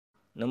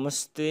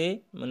नमस्ते,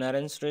 म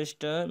नारायण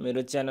श्रेष्ठ।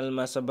 मेरो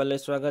च्यानलमा सबैलाई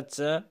स्वागत छ।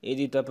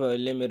 यदि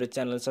तपाईहरुले मेरो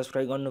च्यानल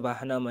सब्स्क्राइब गर्नु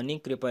भएन भने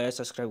कृपया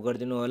सब्स्क्राइब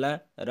गरिदिनु होला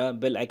र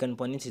बेल आइकन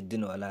पनि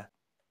थिचिदिनु होला।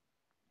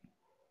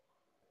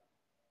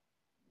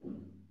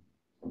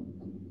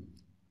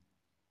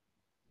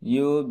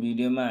 यो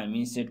भिडियोमा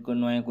हामी सेटको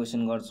नयाँ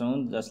क्वेशन गर्छौं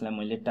जसलाई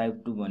मैले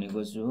टाइप 2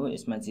 भनेको छु।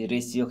 यसमा चाहिँ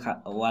रेशियो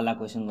वाला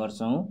क्वेशन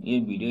गर्छौं। यो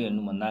भिडियो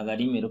हेर्नु भन्दा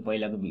अगाडि मेरो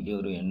पहिलाको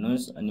भिडियोहरु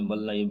हेर्नुस् अनि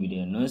बल्ल यो भिडियो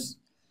हेर्नुस्।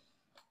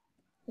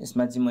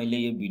 यसमा चाहिँ मैले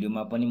यो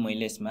भिडियोमा पनि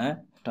मैले यसमा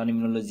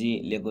टर्मिनोलोजी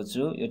लिएको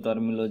छु। यो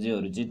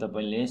टर्मिनोलोजीहरु चाहिँ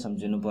तपाईले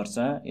सम्झिनु पर्छ।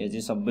 यो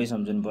चाहिँ सबै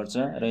सम्झिनु पर्छ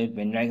र यो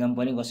भेन डायग्राम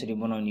पनि कसरी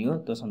बनाउने हो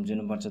त्यो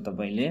सम्झिनु पर्छ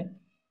तपाईले।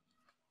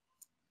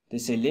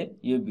 त्यसैले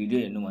यो भिडियो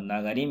हेर्नु भन्दा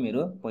अगाडि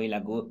मेरो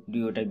पहिलाको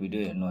दुईवटा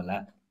भिडियो हेर्नु होला।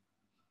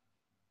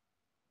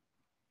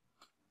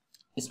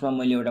 यसमा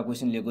मैले एउटा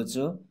क्वेशन लिएको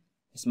छु।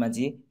 यसमा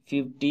चाहिँ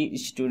 50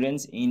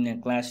 students in a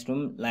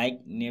classroom like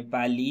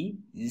Nepali,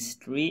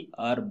 history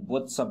or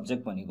both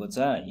subject भनेको छ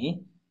है।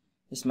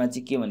 यसमा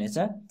चाहिँ के भनेछ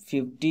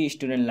 50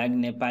 student like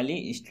Nepali,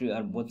 history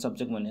or both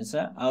subject भनेछ।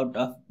 आउट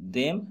अफ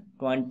देम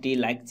 20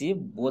 लाइक चाहिँ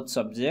both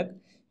subject.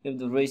 If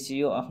the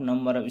ratio of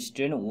number of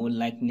student who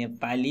like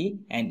Nepali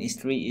and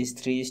history is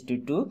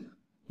 3:2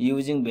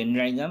 using van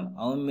diagram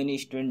how many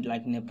student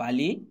like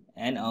Nepali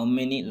and how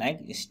many like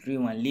history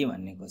only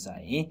भनेको छ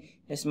है।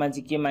 यसमा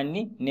चाहिँ के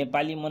मान्ने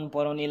नेपाली मन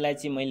पराउनेलाई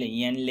चाहिँ मैले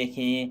एन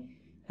लेखे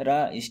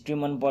र हिस्ट्री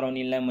मन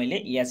पराउनेलाई मैले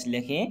एच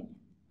लेखे।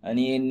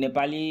 अनि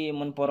नेपाली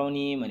मन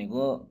पराउने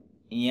भनेको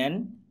एन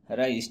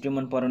र हिस्ट्री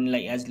मन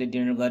पराउनेलाई एच ले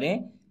डिनोट गरे।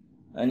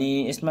 अनि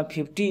यसमा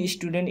 50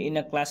 student in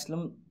a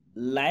classroom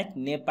like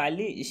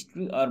Nepali,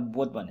 history or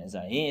both भनेछ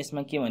है।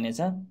 यसमा के भनेछ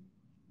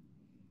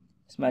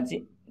यसमा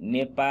चाहिँ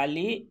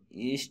नेपाली,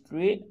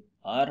 हिस्ट्री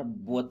अर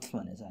बोथ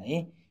भनेछ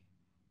है।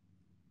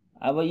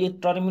 अब यो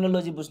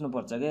टर्मिनोलोजी बुझ्नु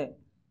पर्छ के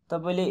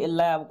तपाईले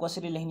यसलाई अब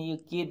कसरी लेख्ने। यो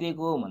के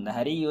दिएको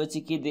भन्दाखेरि यो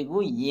चाहिँ के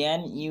दिएको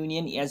एन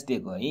युनियन एच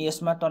दिएको है।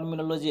 यसमा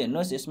टर्मिनोलोजी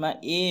हेर्नुस्। यसमा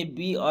ए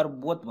बी अर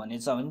बोथ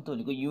भनेछ भने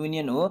त्यो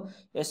युनियन हो।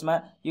 यसमा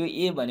यो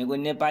ए भनेको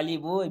नेपाली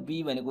भो,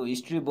 बी भनेको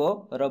हिस्ट्री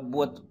भो र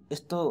बोथ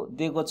यस्तो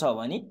दिएको छ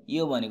भने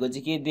यो भनेको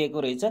चाहिँ के दिएको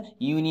रहेछ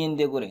युनियन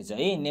दिएको रहेछ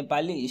है।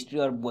 नेपाली, हिस्ट्री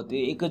अर बोथ यो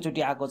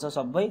एकैचोटी आएको छ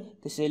सबै।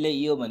 त्यसैले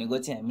यो भनेको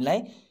चाहिँ हामीलाई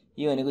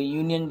यो भनेको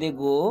युनियन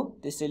दिएको हो।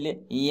 त्यसैले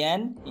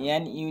an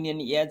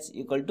union H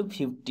equal to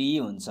 50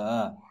 हुन्छ।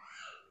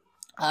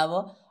 अब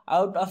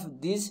out of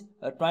this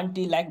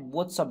 20 like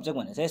both subject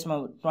भनेछ। यसमा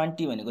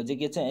 20 भनेको चाहिँ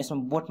के छ यसमा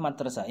बोथ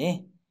मात्र छ है।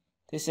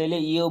 त्यसैले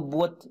यो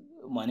बोथ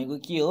भनेको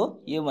के हो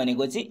यो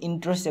भनेको चाहिँ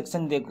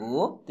इन्टरसेक्सन दिएको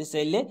हो।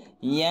 त्यसैले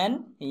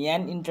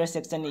एन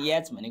इन्टरसेक्सन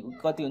एच भनेको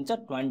कति हुन्छ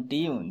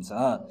 20 हुन्छ।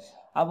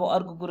 अब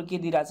अर्को कुरो के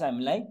दिइराछ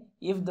हामीलाई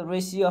if the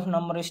ratio of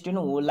number of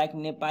student who like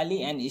Nepali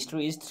and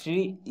history is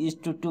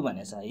 3:2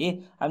 भनेछ है।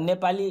 अब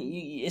नेपाली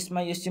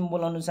यसमा यो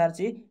सिम्बल अनुसार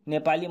चाहिँ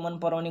नेपाली मन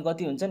पराउने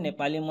कति हुन्छ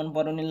नेपाली मन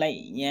पराउनेलाई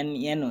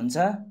एन हुन्छ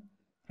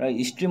र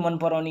हिस्ट्री मन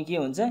पराउने के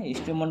हुन्छ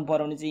हिस्ट्री मन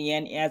पराउने चाहिँ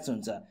एन एच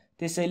हुन्छ।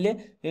 त्यसैले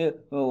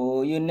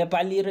यो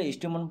नेपाली र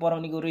हिस्ट्री मन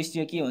पराउनेको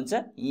रेशियो के हुन्छ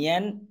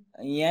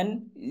an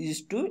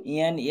is to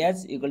an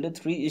H equal to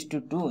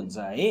 3:2 हुन्छ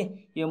है।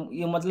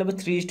 यो मतलब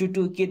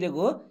 3:2 के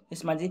दिएको हो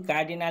यसमा चाहिँ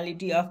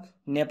कार्डिनालिटी अफ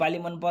नेपाली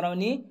मन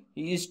पराउने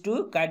is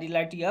to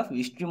cardinality of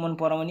history मन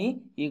पराउने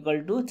इक्वल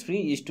टु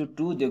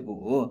 3:2 दिएको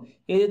हो।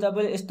 यदि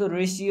तपाईले यस्तो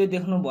रेशियो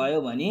देख्नु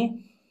भयो भने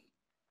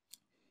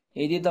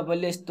यदि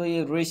तपाईले यस्तो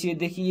यो रेशियो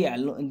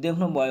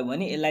देख्नु भयो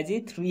भने यसलाई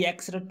चाहिँ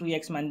 3x र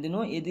 2x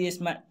मानिदिनु। यदि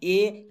यसमा a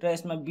र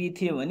यसमा b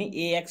थियो भने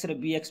ax र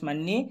bx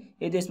मान्ने।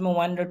 यदि यसमा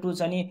 1 र 2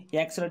 छ नि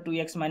x र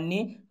 2x मान्ने।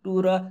 2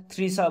 र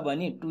 3 छ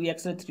भने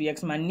 2x र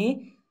 3x मान्ने।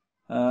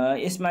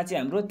 यसमा चाहिँ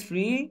हाम्रो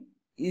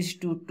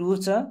 3:2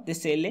 छ।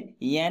 त्यसैले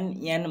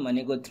एन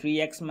भनेको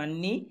 3x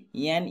मान्ने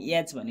एन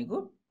एच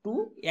भनेको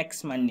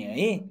 2x मान्ने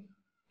है।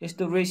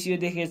 यस्तो रेशियो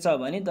देखेछ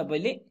भने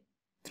तपाईले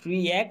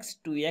 3x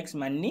 2x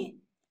मान्ने।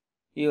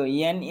 यो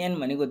एन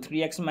भनेको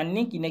 3x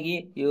मान्ने किनकि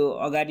यो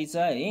अगाडि छ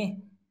है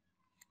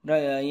र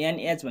एन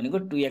एच भनेको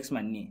 2x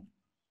मान्ने।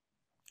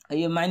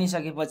 यो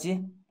मानिसकेपछि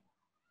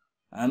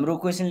हाम्रो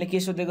क्वेशनले के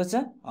सोधेको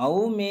छ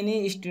how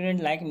many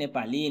student like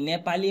Nepali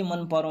Nepali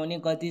मन पराउने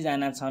कति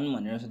जना छन्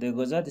भनेर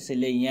सोधेको छ।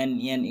 त्यसैले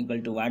एन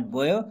इक्वल टु व्हाट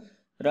भयो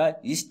र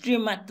हिस्ट्री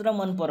मात्र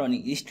मन पराउने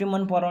हिस्ट्री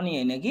मन पराउने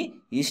हैन कि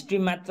हिस्ट्री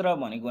मात्र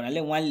भनेको हुनाले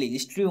ओन्ली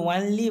हिस्ट्री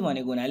ओन्ली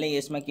भनेको हुनाले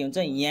यसमा के हुन्छ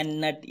an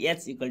not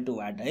H equal to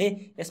what है।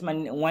 यसमा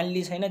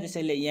ओन्ली छैन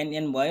त्यसैले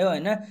एन भयो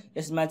हैन।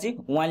 यसमा चाहिँ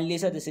ओन्ली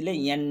छ त्यसैले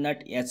एन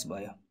नट एच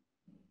भयो।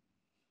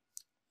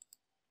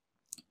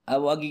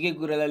 अब अघिकै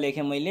कुरालाई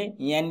लेखे मैले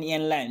एन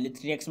लाई हामीले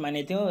 3x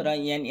मानेको थियौ र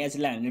एन एच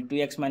लाई हामीले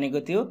 2x मानेको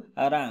थियो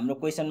र हाम्रो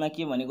क्वेशनमा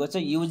के भनेको छ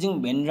युजिङ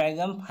भेन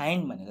डायग्राम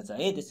फाइन्ड भनेको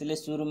छ है। त्यसैले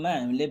सुरुमा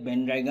हामीले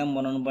भेन डायग्राम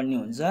बनाउनु पर्ने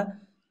हुन्छ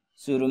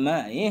सुरुमा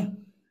है।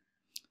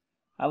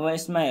 अब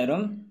यसमा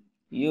हेरौं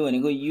यो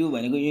भनेको यु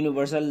भनेको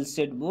युनिभर्सल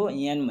सेट भयो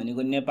एन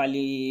भनेको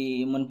नेपाली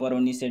मन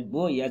पराउने सेट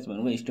भयो एच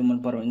भनेको हिस्ट्री मन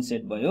पराउने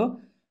सेट भयो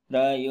र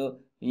यो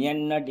एन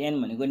नट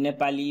एन भनेको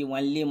नेपाली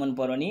ओन्ली मन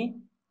पराउने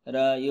र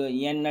यो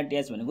एन नट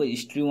एच भनेको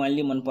हिस्ट्री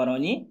ओन्ली मन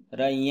पराउने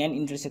र एन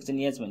इन्टरसेक्सन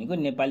एच भनेको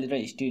नेपाली र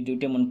हिस्ट्री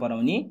दुईटै मन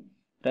पराउने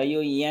र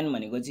यो n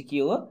भनेको चाहिँ के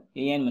हो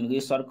यो n भनेको यो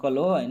सर्कल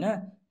हो हैन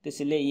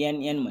त्यसैले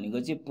n भनेको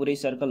चाहिँ पुरै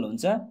सर्कल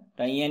हुन्छ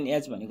र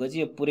nh भनेको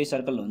चाहिँ यो पुरै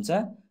सर्कल हुन्छ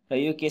र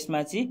यो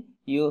केसमा चाहिँ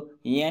यो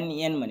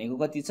n भनेको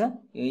कति छ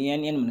यो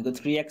n भनेको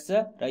 3x छ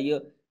र यो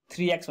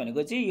 3x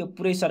भनेको चाहिँ यो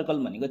पुरै सर्कल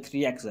भनेको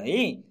 3x है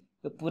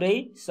यो पुरै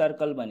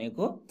सर्कल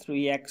भनेको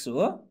 3x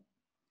हो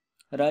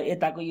र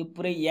यताको यो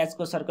पुरै h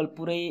को सर्कल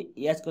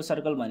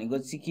भनेको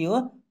चाहिँ के हो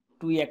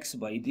 2x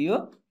भइदियो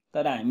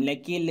तर हामीलाई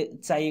के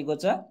चाहिएको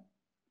छ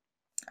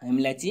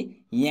हामीलाई चाहिँ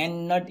n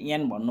नट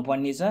n भन्नु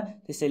पर्ने छ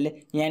त्यसैले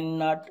n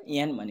नट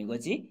n भनेको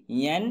चाहिँ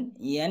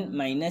n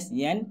minus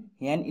n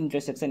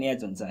intersection h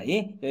हुन्छ है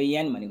यो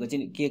n भनेको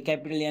चाहिँ के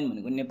क्यापिटल n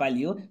भनेको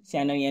नेपाली हो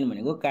सानो n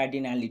भनेको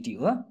कार्डिनालिटी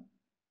हो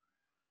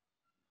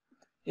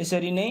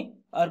यसरी नै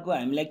अर्को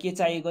हामीलाई के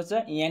चाहिएको छ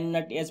n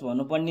नट h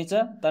भन्नु पर्ने छ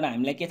तर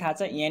हामीलाई के थाहा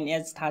छ nh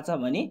थाहा छ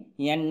भने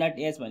n नट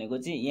h भनेको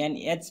चाहिँ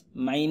nh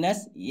minus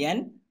n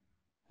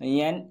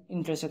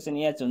intersection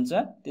h हुन्छ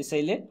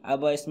त्यसैले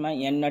अब यसमा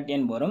n not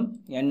n भरौं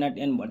n not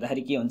n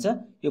भर्दाखेरि के हुन्छ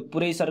यो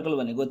पुरै सर्कल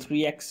भनेको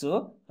 3x हो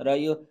र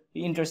यो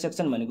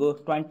इन्टरसेक्सन भनेको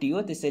 20 हो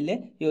त्यसैले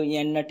यो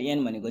n नट n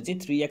भनेको चाहिँ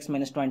 3x -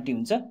 20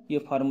 हुन्छ यो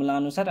फर्मुला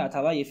अनुसार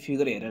अथवा यो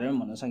फिगर हेरेर पनि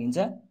भन्न सकिन्छ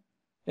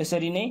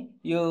यसरी नै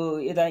यो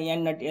यता n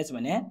नट h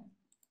भने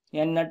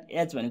n नट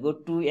h भनेको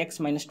 2x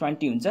 -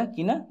 20 हुन्छ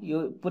किन यो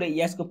पुरै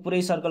h को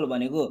पुरै सर्कल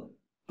भनेको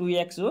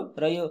 2x हो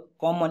र यो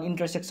कमन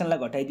इन्टरसेक्सनलाई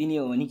घटाइदिने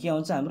हो भने के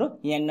आउँछ हाम्रो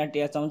n नट h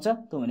आउँछ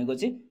त्यो भनेको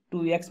चाहिँ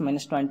 2x -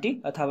 20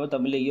 अथवा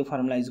तपाईले यो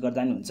फर्मुला युज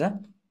गर्दा नि हुन्छ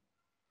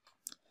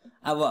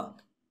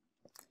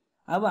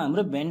अब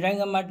हाम्रो भेन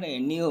डायग्रामबाट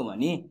हेर्ने हो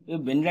भने यो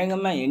भेन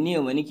डायग्राममा हेर्ने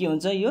हो भने के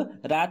हुन्छ यो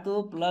रातो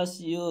प्लस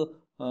यो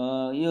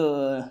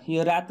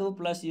रातो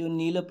प्लस यो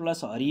नीलो प्लस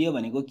हरियो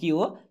भनेको के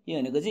हो यो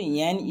भनेको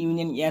चाहिँ n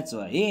युनियन h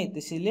हो है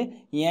त्यसैले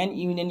n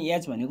युनियन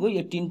h भनेको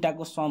यो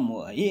तीनटाको सम हो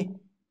है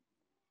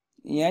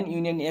n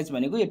युनियन h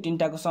भनेको यो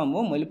तीनटाको सम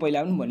हो मैले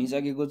पहिला पनि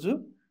भनिसकेको छु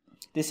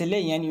त्यसैले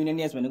n युनियन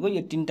h भनेको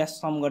यो तीनटा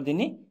some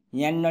गर्दिने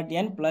n not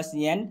n plus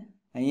n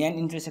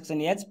intersection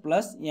h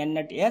plus n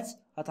not h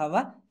अथवा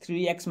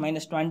 3x -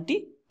 20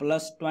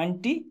 प्लस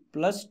 20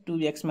 प्लस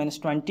 2x -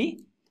 20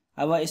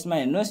 अब यसमा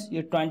हेर्नुस्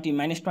यो 20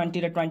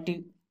 -20 र 20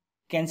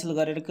 क्यान्सल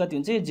गरेर कति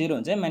हुन्छ यो 0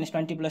 हुन्छ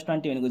 -20 प्लस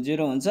 20 भनेको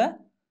 0 हुन्छ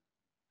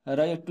र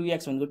यो 2x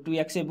भनेको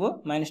 2x भयो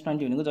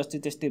 -20 भनेको जस्तै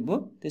त्यस्तै भयो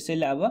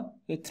त्यसैले अब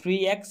यो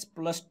 3x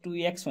प्लस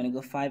 2x भनेको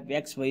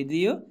 5x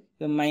भइदियो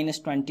यो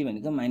 -20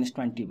 भनेको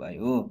 -20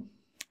 भयो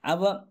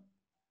अब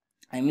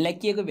हामीलाई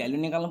के को भ्यालु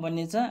निकाल्नु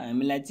पर्ने छ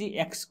हामीलाई चाहिँ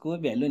x को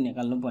भ्यालु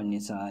निकाल्नु पर्ने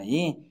छ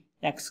है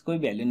x को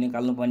भ्यालु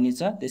निकाल्नु पर्ने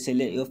छ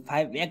त्यसैले यो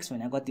 5x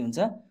भनेको कति हुन्छ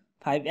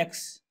 5x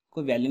को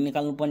भ्यालु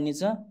निकाल्नु पर्ने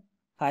छ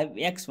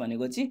 5x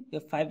भनेको चाहिँ यो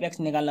 5x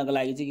निकाल्नको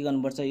लागि चाहिँ के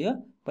गर्नुपर्छ यो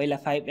पहिला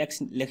 5x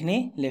लेख्ने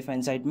लेफ्ट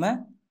ह्यान्ड साइडमा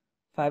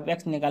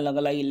 5x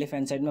निकाल्नको लागि लेफ्ट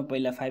ह्यान्ड साइडमा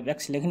पहिला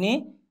 5x लेख्ने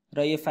र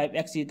यो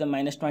 5x त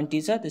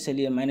 -20 छ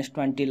त्यसैले यो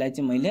 -20 लाई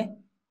चाहिँ मैले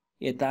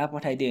यता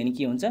पठाइदिए भने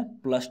के हुन्छ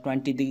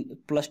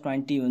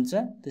 +20 हुन्छ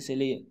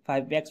त्यसैले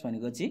 5x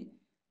भनेको चाहिँ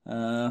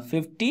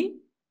 50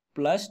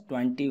 +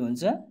 20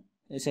 हुन्छ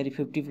यसरी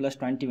 50 +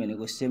 20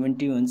 भनेको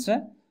 70 हुन्छ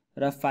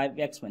र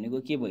 5x भनेको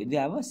के भइदियो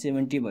अब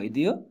 70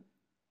 भइदियो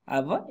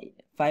अब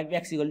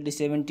 5x =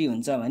 70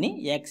 हुन्छ भने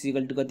x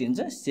 = कति हुन्छ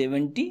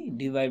 70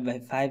 /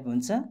 5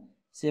 हुन्छ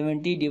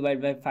 70 /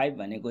 5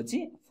 भनेको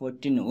चाहिँ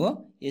 14 हो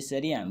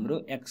यसरी हाम्रो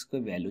x को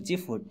भ्यालु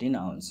चाहिँ 14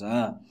 आउँछ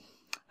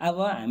अब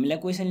हामीलाई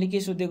क्वेशनले के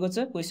सोधेको छ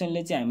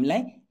क्वेशनले चाहिँ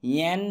हामीलाई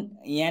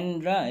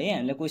n र है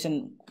हामीलाई क्वेशन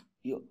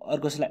यो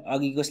अर्को स्लाइड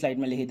अघिको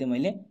स्लाइडमा लेखेथे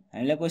मैले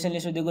हामीलाई क्वेशनले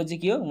सोधेको चाहिँ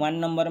के हो 1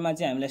 नम्बरमा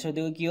चाहिँ हामीलाई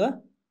सोधेको के हो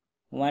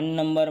 1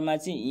 नम्बरमा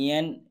चाहिँ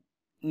n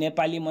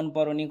नेपाली मन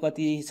पराउने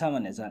कति छ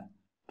भनेछ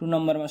 2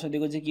 नम्बरमा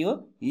सोधेको चाहिँ के हो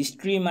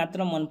हिस्ट्री मात्र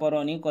मन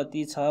पराउने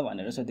कति छ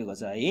भनेर सोधेको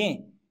छ है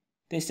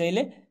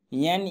त्यसैले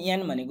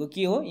n भनेको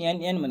के हो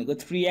n भनेको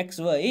 3x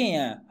हो है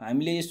यहाँ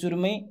हामीले यो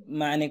सुरुमै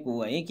मानेको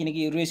हो है किनकि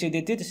यो रेशियो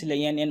दिएको थियो त्यसैले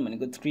n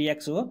भनेको 3x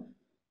हो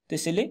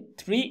त्यसैले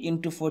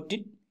 3 * 14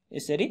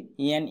 यसरी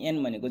n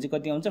भनेको चाहिँ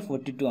कति आउँछ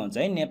 42 आउँछ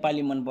है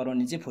नेपाली मन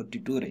पराउने चाहिँ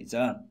 42 रहेछ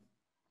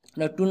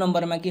र 2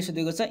 नम्बरमा के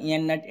सोधेको छ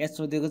n नट h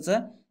सोधेको छ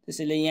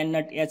त्यसैले n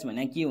नट h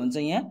भने के हुन्छ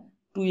यहाँ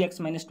 2x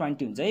 -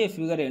 20 हुन्छ है यो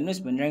फिगर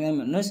हेर्नुस् भेन डायग्राम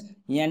हेर्नुस्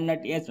n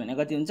नट h भने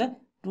कति हुन्छ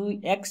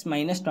 2x -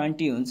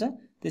 20 हुन्छ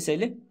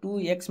त्यसैले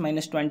 2x -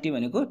 20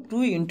 भनेको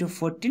 2 *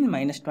 14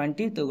 -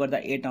 20 त्यो गर्दा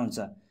 8 आउँछ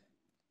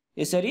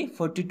यसरी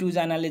 42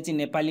 जनाले चाहिँ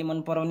नेपाली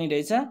मन पराउने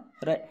रहेछ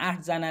र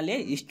 8 जनाले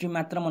हिस्ट्री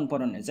मात्र मन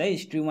पराउने रहेछ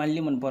हिस्ट्री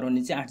वानली मन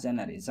पराउने चाहिँ 8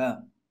 जना रहेछ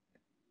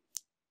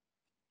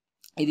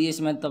यदि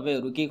यसमा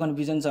तपाईहरु के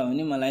कन्फ्युजन छ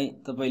भने मलाई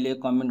तपाईले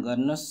कमेन्ट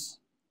गर्नुस्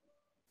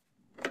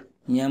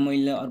यहाँ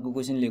मैले अर्को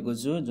क्वेशन लेखेको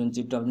छु जुन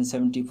चाहिँ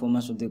 2074 मा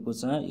सोधेको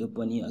छ यो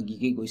पनि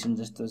अघिकै क्वेशन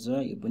जस्तो छ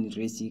यो पनि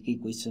रेशियोकै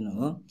क्वेशन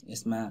हो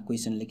यसमा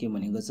क्वेशनले के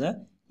भनेको छ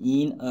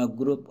in a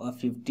group of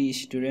 50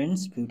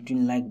 students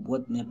 15 like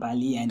both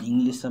Nepali and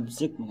English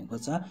subject भनेको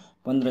छ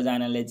 15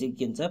 जनाले चाहिँ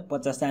के हुन्छ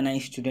 50 जना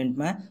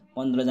स्टुडेन्टमा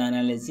 15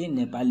 जनाले चाहिँ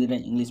नेपाली र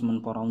इंग्लिश मन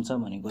पराउँछ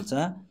भनेको छ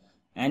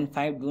and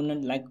 5 do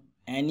not like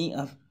any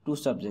of two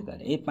subject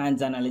है 5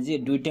 जनाले चाहिँ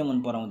दुईटै मन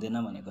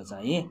पराउँदैन भनेको छ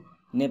है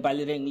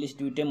नेपाली र इङ्ग्लिस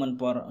दुईटै मन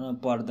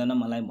पर्दैन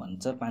मलाई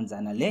भन्छ 5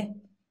 जनाले।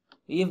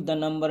 If the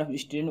number of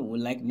student who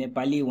like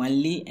Nepali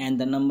only and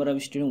the number of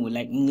student who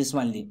like English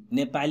only,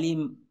 Nepali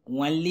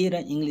only र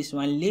इङ्ग्लिस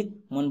ओन्ली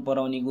मन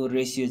पराउनेको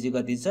रेसियो चाहिँ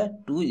कति छ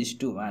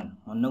 2:1।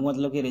 भन्नुको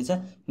मतलब के रहेछ,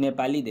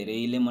 नेपाली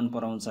धेरैले मन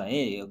पराउँछ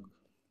है यो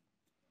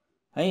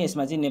है,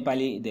 यसमा चाहिँ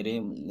नेपाली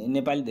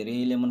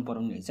धेरैले मन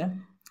पराउने रहेछ।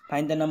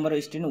 Find the number of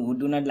student who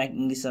do not like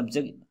English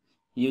subject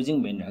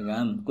using van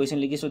diagram.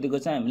 क्वेसनले के सोधेको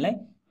छ हामीलाई,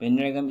 भेन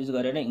डायग्राम युज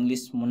गरेर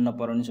इङ्ग्लिस मन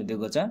नपराउने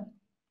सोधेको छ।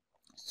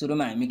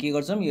 सुरुमा हामी के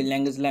गर्छौँ, यो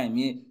ल्याङ्ग्वेजलाई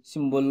हामी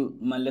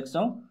सिम्बलमा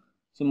लेख्छौँ,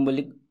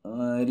 सिम्बोलिक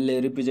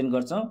रिप्रेजेन्ट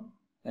गर्छौँ।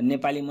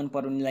 नेपाली मन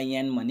पराउनेलाई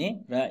यान भने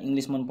र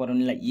इङ्ग्लिस मन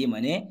पराउनेलाई ए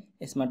भने।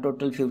 यसमा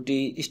टोटल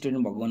 50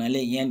 स्टुडेन्ट भएको हुनाले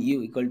यान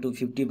यु इक्वल टु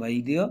 50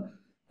 भइदियो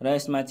र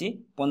यसमा चाहिँ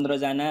 15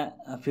 जना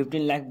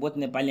 15 lakh both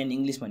Nepali and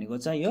English भनेको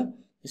छ यो।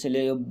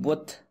 त्यसैले यो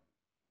बोथ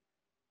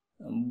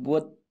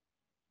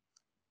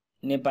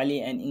नेपाली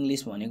एन्ड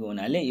इङ्ग्लिस भनेको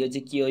हुनाले यो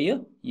चाहिँ के हो,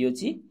 यो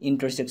चाहिँ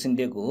इन्टरसेक्सन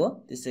दिएको हो।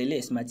 त्यसैले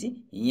यसमा चाहिँ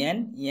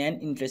यान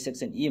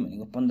इन्टरसेक्सन ई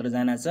भनेको 15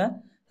 जना छ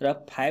र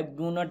 5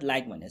 डु नट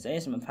लाइक भनेको छ।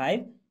 यसमा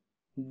 5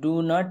 डु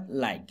नट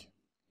लाइक,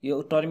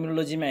 यो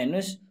टर्मिनोलोजीमा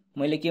हेर्नुस्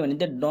मैले के भने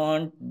त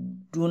डोन्ट,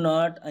 डु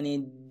नट अनि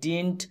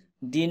डिन्ट,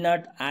 डि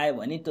नट आए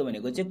भने त्यो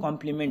भनेको चाहिँ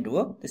कम्प्लिमेन्ट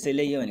हो।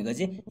 त्यसैले यो भनेको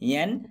चाहिँ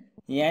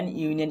यान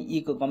युनियन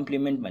ई को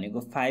कम्प्लिमेन्ट भनेको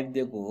 5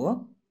 दिएको हो।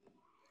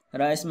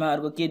 र यसमा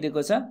अर्को के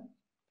दिएको छ,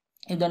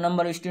 if the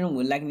number of student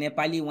who like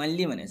Nepali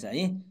only भनेछ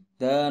है,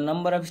 the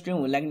number of student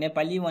who like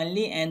Nepali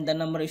only and the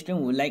number of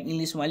student who like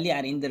English only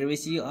are in the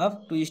ratio of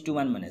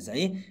 2:1 भनेछ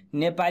है।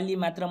 नेपाली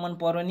मात्र मन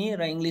पराउने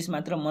र इङ्ग्लिस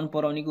मात्र मन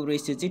पराउनेको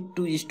रेसियो चाहिँ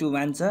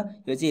 2:1 छ।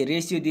 यो चाहिँ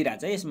रेसियो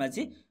दिइरहेको छ, यसमा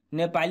चाहिँ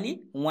नेपाली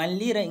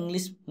ओन्ली र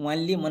इङ्ग्लिस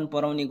ओन्ली मन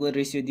पराउनेको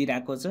रेसियो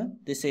दिइरहेको छ।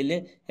 त्यसैले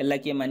यसलाई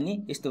के मान्ने,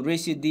 यस्तो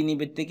रेसियो दिने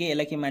बित्तिकै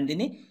यसलाई के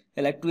मान्दिने,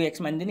 यसलाई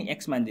 2x मान्दिने,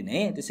 x मान्दिने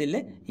है। त्यसैले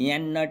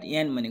यान नट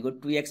यान भनेको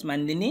 2x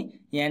मान्दिने,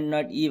 यान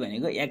नट ई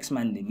भनेको x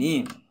मान्दिने।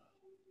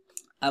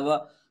 अब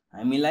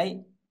हामीलाई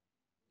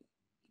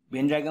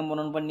भेन डायग्राम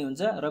बनाउनु पर्ने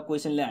हुन्छ र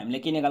क्वेसनले हामीलाई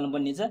के निकाल्नु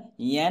पर्ने छ,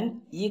 यान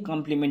ई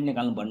कम्प्लिमेन्ट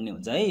निकाल्नु पर्ने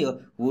हुन्छ है। यो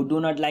हु डु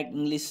नट लाइक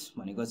इङ्ग्लिस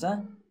भनेको छ,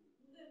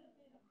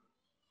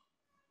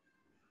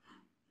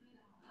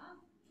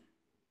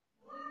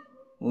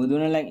 हु डु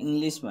नट लाइक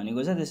इङ्ग्लिस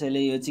भनेको छ।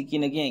 त्यसैले यो चाहिँ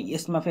किनकि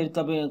यसमा फेरि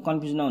तपाईँ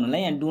कन्फ्युजन नहुनु होला,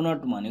 यहाँ डु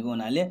नट भनेको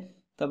हुनाले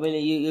तपाईँले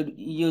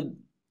यो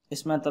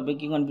यसमा तपाईँ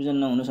के कन्फ्युजन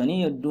नहुनुहोस् भने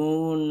यो डु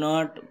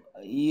नट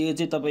यो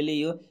चाहिँ तपाईँले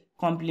यो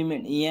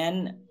कम्प्लिमेन्ट यान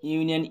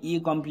युनियन ई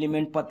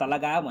कम्प्लिमेन्ट पत्ता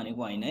लगा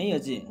भनेको होइन है। यो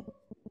चाहिँ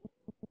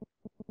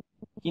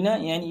किन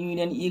यान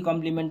युनियन ई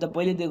कम्प्लिमेन्ट त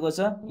पहिले दिएको छ,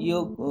 यो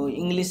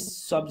इङ्ग्लिस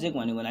सब्जेक्ट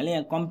भनेको हुनाले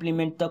यहाँ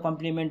कम्प्लिमेन्ट त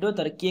कम्प्लिमेन्ट हो,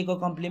 तर के को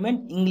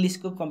कम्प्लिमेन्ट,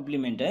 इङ्ग्लिसको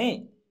कम्प्लिमेन्ट है।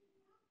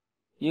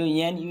 यो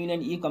यान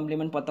युनियन ई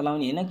कम्प्लिमेन्ट पत्ता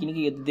लगाउने होइन,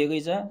 किनकि यो त दिएकै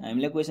छ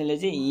हामीलाई क्वेसनले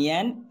चाहिँ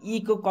यान ई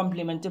को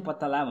कम्प्लिमेन्ट चाहिँ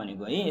पत्ता ला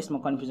भनेको है। यसमा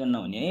कन्फ्युजन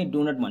नहुने है।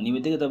 डु नट भन्ने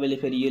बित्तिकै तपाईँले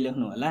फेरि यो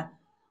लेख्नु होला,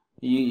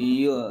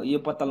 यो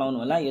पत्ता लगाउनु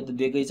होला, यो त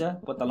दिएकै छ,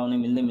 पत्ता लगाउन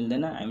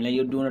मिल्दैन। हामीलाई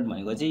यो डु नट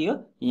भनेको चाहिँ यो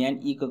यान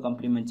ई को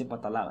कम्प्लिमेन्ट चाहिँ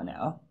पत्ता ला भने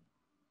हो।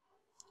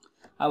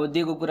 अब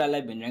दिएको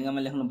कुरालाई भेन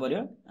डायग्राममा लेख्नु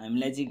पर्यो।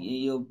 हामीलाई चाहिँ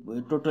यो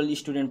टोटल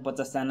स्टुडेन्ट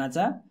 50 जना छ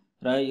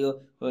र यो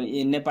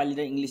नेपाली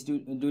र इङ्ग्लिस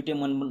दुईटै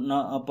मन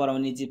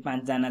नपराउने चाहिँ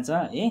 5 जना छ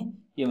है।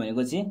 यो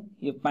भनेको चाहिँ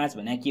यो 5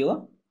 भनेको के हो,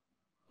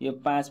 यो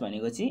 5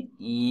 भनेको चाहिँ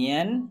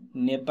यान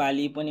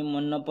नेपाली पनि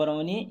मन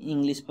नपराउने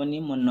इङ्ग्लिस पनि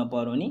मन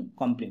नपराउने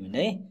कम्प्लिमेन्ट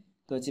है।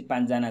 त्यो चाहिँ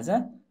 5 जना छ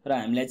र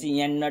हामीलाई चाहिँ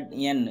यान नट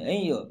यान है,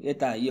 यो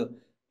यता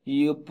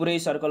यो पुरै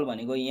सर्कल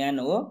भनेको यान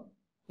हो,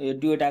 यो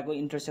दुईवटाको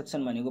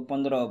इन्टरसेक्सन भनेको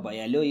 15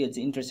 भइहाल्यो, यो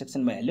चाहिँ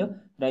इन्टरसेक्सन भइहाल्यो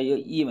र यो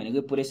ई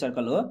भनेको पुरै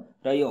सर्कल हो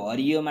र यो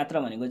हरियो मात्र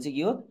भनेको चाहिँ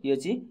के हो, यो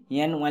चाहिँ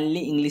यान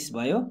ओन्ली इङ्ग्लिस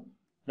भयो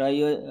र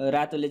यो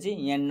रातोले चाहिँ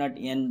यान नट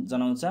यान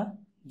जनाउँछ,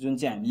 जुन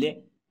चाहिँ हामीले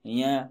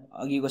यहाँ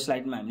अघिको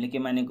स्लाइडमा हामीले के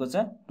मानेको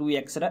छ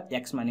 2x र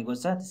x मानेको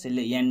छ।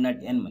 त्यसैले यान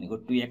नट यान भनेको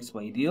 2x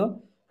भइदियो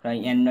र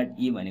यान नट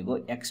ई भनेको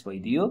x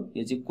भइदियो।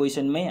 यो चाहिँ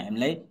क्वेसनमै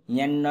हामीलाई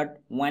यान नट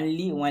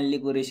ओन्ली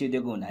को रेसियो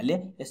दिएको हुनाले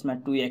यसमा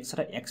 2x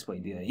र x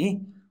भइदियो है।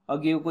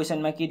 अघिको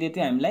क्वेसनमा के दिएको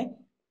थियो हामीलाई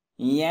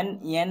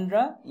यान र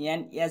यान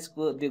एच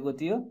को दिएको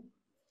थियो।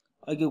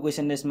 अघिको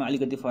क्वेसन यसमा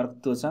अलिकति फरक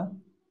त्यो छ।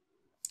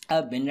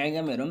 अब भेन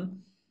डायग्राम हेरौँ,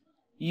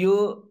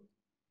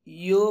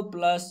 यो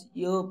प्लस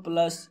यो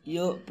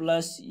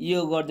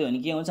गरिदियो भने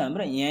के आउँछ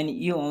हाम्रो यान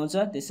यो आउँछ।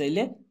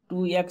 त्यसैले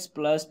 2x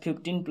 +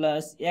 15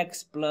 +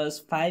 x +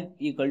 5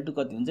 =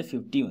 कति हुन्छ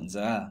 50 हुन्छ।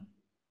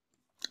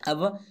 अब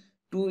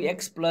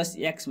 2x +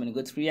 x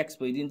भनेको 3x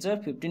भइदिन्छ,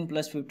 15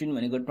 + 15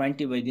 भनेको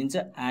 20 भइदिन्छ।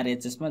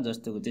 RHS मा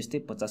जस्तोको त्यस्तै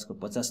 50 को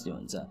 50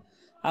 हुन्छ।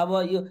 अब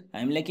यो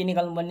हामीलाई के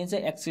निकाल्नु पर्ने छ,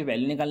 x को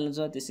भ्यालु निकाल्नु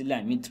छ। त्यसैले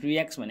हामी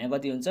 3x भनेको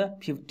कति हुन्छ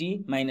 50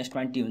 -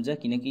 20 हुन्छ,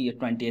 किनकि यो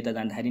 20 यता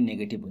जाँदाखेरि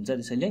नेगेटिभ हुन्छ।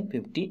 त्यसैले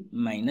 50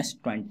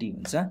 - 20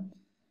 हुन्छ।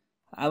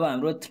 अब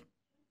हाम्रो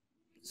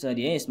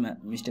सरी है, यसमा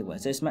मिस्टेक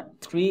भएछ। यसमा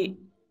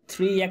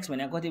 3x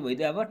भनेको कति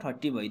भइदियो, अब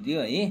 30 भइदियो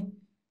है।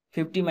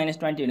 50 -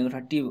 20 भनेको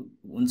 30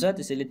 हुन्छ।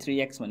 त्यसैले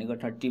 3x भनेको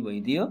 30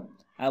 भइदियो।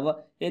 अब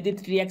यदि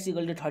 3x =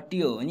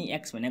 30 हो भने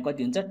x भनेको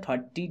कति हुन्छ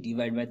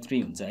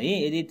 30/3 हुन्छ है।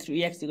 यदि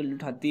 3x =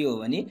 30 हो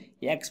भने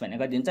x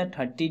भनेको कति हुन्छ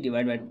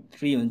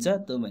 30/3 हुन्छ।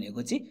 त्यो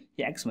भनेको चाहिँ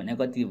x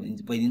भनेको कति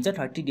भइदिन्छ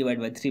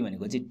 30/3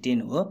 भनेको चाहिँ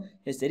 10 हो।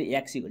 यसरी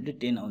x =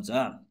 10 आउँछ।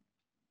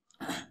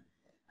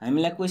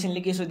 हामीलाई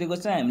क्वेशनले के सोधेको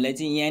छ हामीलाई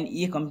चाहिँ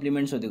NE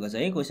कम्प्लिमेन्ट सोधेको छ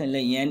है।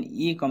 क्वेशनले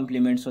NE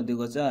कम्प्लिमेन्ट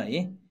सोधेको छ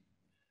है।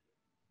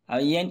 अब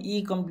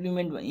NE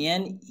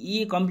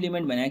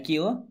कम्प्लिमेन्ट भने के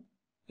हो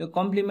यो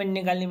कम्प्लिमेन्ट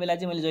निकाल्ने बेला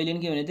चाहिँ मैले जहिले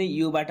पनि के भने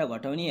थिएँ u बाट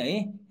घटाउने है।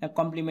 यहाँ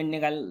कम्प्लिमेन्ट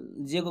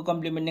जे को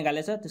कम्प्लिमेन्ट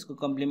निकालेछ त्यसको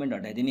कम्प्लिमेन्ट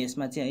हटाइदिने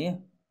यसमा चाहिँ है।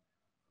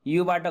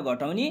 u बाट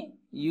घटाउने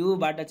u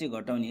बाट चाहिँ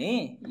घटाउने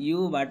है।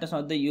 u बाट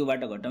सधैं u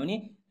बाट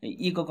घटाउने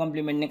e को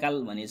कम्प्लिमेन्ट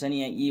निकाल भनेछ नि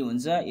यहाँ e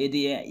हुन्छ। यदि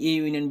a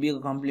युनियन b को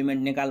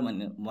कम्प्लिमेन्ट निकाल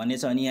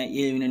भनेछ अनि यहाँ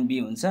a युनियन b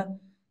हुन्छ।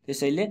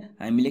 त्यसैले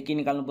हामीले के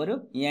निकाल्नु पर्यो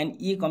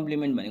NE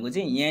कम्प्लिमेन्ट भनेको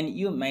चाहिँ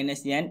NU -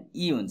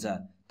 NE हुन्छ।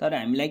 तर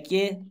हामीलाई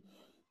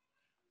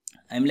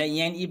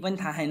NE पनि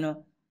थाहा छैन।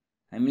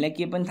 हामीलाई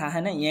के पनि थाहा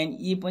छैन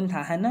NE पनि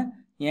थाहा छैन।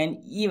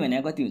 NE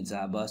भनेको कति हुन्छ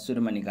अब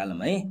सुरुमा निकालौं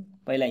है।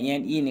 पहिला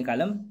NE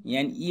निकालौं।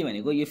 NE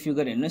भनेको यो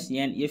फिगर हेर्नुस्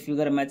यो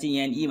फिगरमा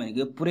चाहिँ NE भनेको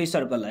यो पुरै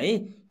सर्कल है।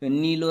 यो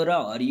नीलो र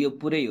हरियो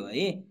पुरै हो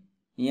है।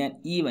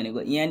 NE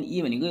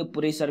भनेको यो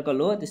पुरै सर्कल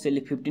हो।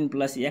 त्यसैले 15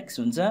 + x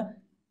हुन्छ।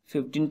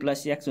 15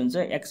 + x हुन्छ।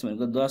 x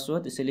भनेको 10 हो।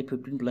 त्यसैले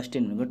 15 +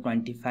 10 भनेको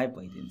 25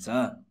 भइदिन्छ।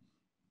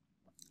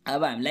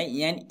 अब हामीलाई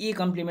NE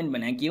कम्प्लिमेन्ट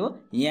भनेको के हो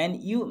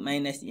NU -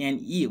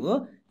 NE हो।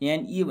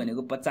 NU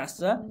भनेको 50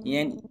 छ।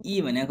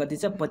 NE भनेको कति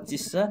छ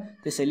 25 छ।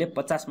 त्यसैले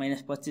 50 -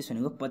 25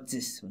 भनेको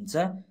 25 हुन्छ।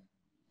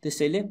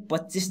 त्यसैले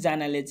 25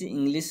 जनाले चाहिँ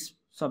इंग्लिश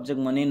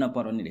सब्जेक्ट मनै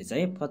नपराउने रहेछ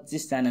है।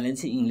 25 जनाले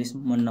चाहिँ इंग्लिश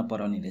मन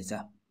नपराउने रहेछ।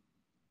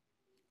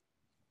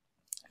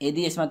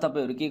 यदि यसमा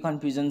तपाईहरु के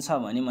कन्फ्युजन छ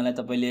भने मलाई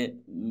तपाईले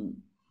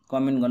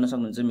कमेन्ट गर्न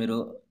सक्नुहुन्छ मेरो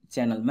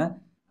च्यानलमा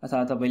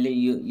अथवा तपाईले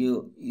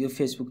यो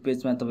फेसबुक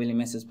पेजमा तपाईले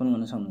मेसेज पनि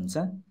गर्न सक्नुहुन्छ।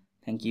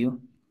 Thank you.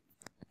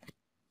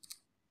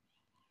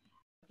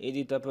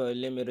 यदि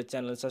तपाईहरुले मेरो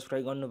च्यानल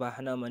सब्स्क्राइब गर्नु भएको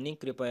छैन भने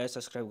कृपया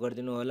सब्स्क्राइब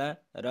गरिदिनु होला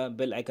र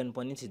बेल आइकन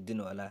पनि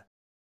थिच्दिनु होला।